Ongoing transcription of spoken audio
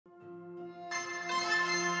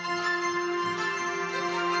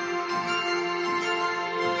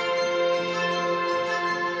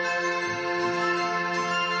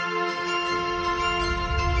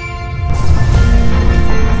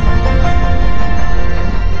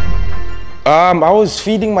I was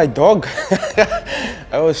feeding my dog.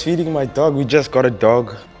 I was feeding my dog. We just got a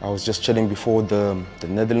dog. I was just chilling before the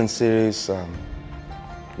Netherlands series.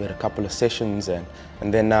 We had a couple of sessions, and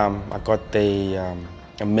then I got a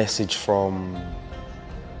message from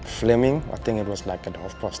Fleming. I think it was like at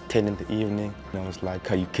 10:30 in the evening. And I was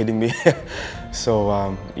like, "Are you kidding me?"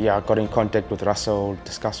 So yeah, I got in contact with Russell,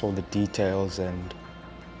 discussed all the details, and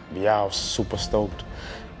yeah, I was super stoked.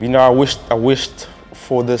 You know, I wished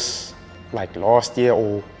for this like last year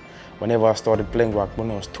or whenever I started playing, like when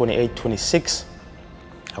I was 28, 26.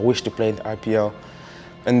 I wished to play in the IPL,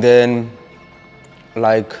 and then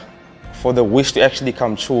like for the wish to actually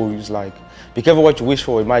come true, it was like, be careful what you wish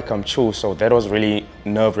for, it might come true. So that was really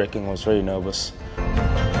nerve-wracking. I was very nervous.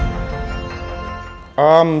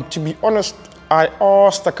 To be honest, I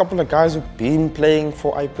asked a couple of guys who've been playing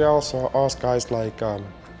for IPL. So I asked guys like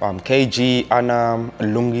KG, Anam,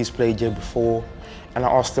 Lungi's played here before. And I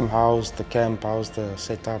asked them how's the camp, how's the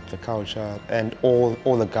setup, the culture, and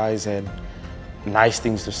all the guys had nice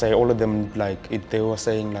things to say. All of them, they were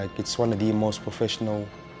saying like it's one of the most professional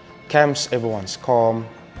camps. Everyone's calm,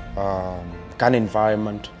 gun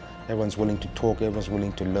environment. Everyone's willing to talk, everyone's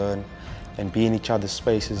willing to learn and be in each other's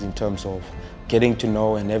spaces in terms of getting to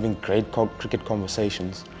know and having great cricket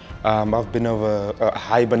conversations. I've been a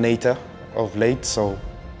hibernator of late, so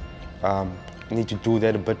I need to do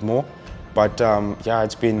that a bit more. But yeah,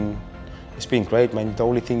 it's been great, man. The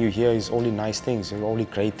only thing you hear is only nice things, only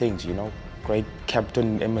great things, you know. Great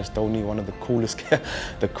captain, MS Dhoni, one of the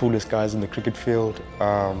coolest guys in the cricket field.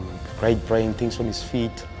 Great brain, things on his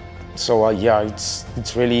feet. So yeah,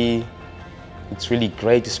 it's really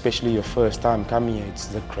great, especially your first time coming here.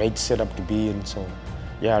 It's a great setup to be in. So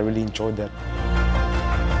yeah, I really enjoyed that.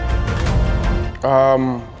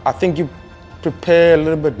 I think you prepare a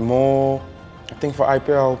little bit more. I think for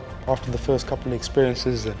IPL, after the first couple of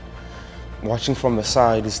experiences, watching from the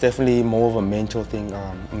side is definitely more of a mental thing,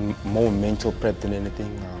 more mental prep than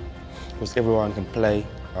anything, because everyone can play,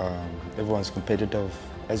 everyone's competitive.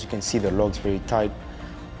 As you can see, the log's very tight,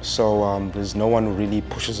 so there's no one who really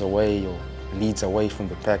pushes away or leads away from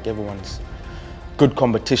the pack. Everyone's good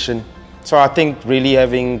competition. So I think really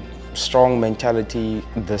having strong mentality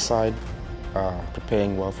this side,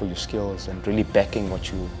 preparing well for your skills and really backing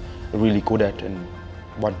what you're really good at and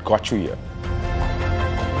what got you here.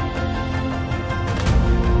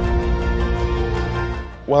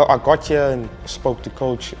 Well, I got here and spoke to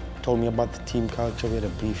coach, told me about the team culture. We had a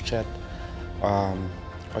brief chat,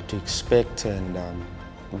 what to expect, and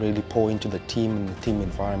really pour into the team and the team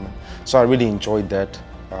environment. So I really enjoyed that.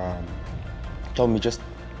 Told me just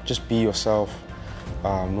be yourself.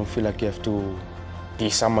 Don't feel like you have to be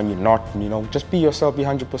someone you're not. You know, just be yourself. Be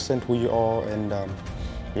 100% who you are, and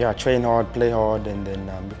yeah, train hard, play hard, and then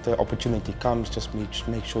if the opportunity comes, just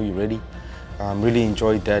make sure you're ready. Really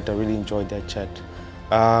enjoyed that. I really enjoyed that chat.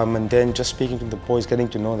 And then just speaking to the boys, getting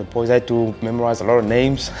to know the boys. I had to memorize a lot of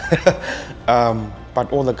names, but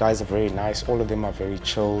all the guys are very nice. All of them are very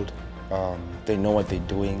chilled. They know what they're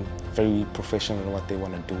doing, very professional in what they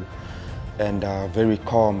want to do, and very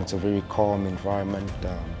calm. It's a very calm environment.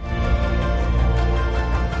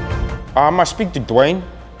 I speak to Dwayne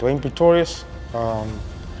Pretorius.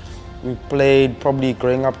 We played, probably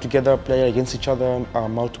growing up together, played against each other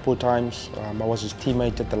multiple times. I was his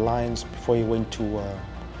teammate at the Lions before he went to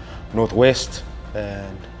Northwest,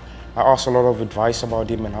 and I asked a lot of advice about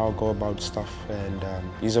him and how I go about stuff. And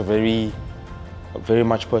he's a very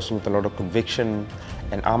much person with a lot of conviction,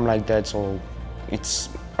 and I'm like that. So it's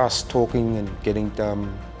us talking and getting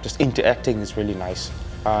just interacting is really nice.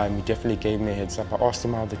 He definitely gave me a heads up. I asked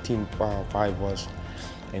him how the team vibe was,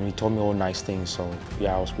 and he told me all nice things. So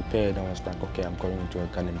yeah, I was prepared. I was like, okay, I'm going into a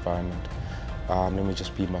gun environment. Let me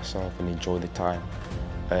just be myself and enjoy the time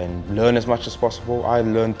and learn as much as possible. I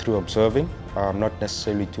learn through observing, not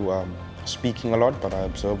necessarily to speaking a lot, but I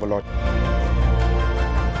observe a lot.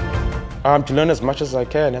 To learn as much as I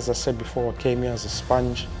can. As I said before, I came here as a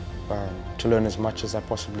sponge to learn as much as I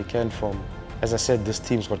possibly can from, as I said, this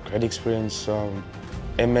team's got great experience.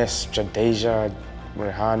 MS, Jadeja,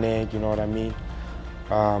 Rehane, you know what I mean?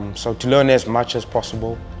 So to learn as much as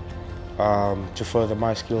possible, to further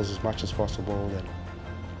my skills as much as possible,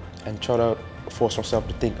 and try to force myself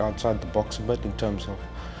to think outside the box a bit in terms of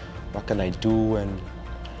what can I do and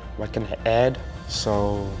what can I add.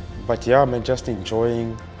 So, but yeah, I'm just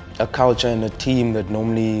enjoying a culture and a team that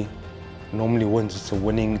normally wins. It's a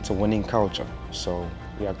winning culture. So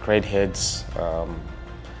we are great heads,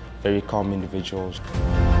 very calm individuals.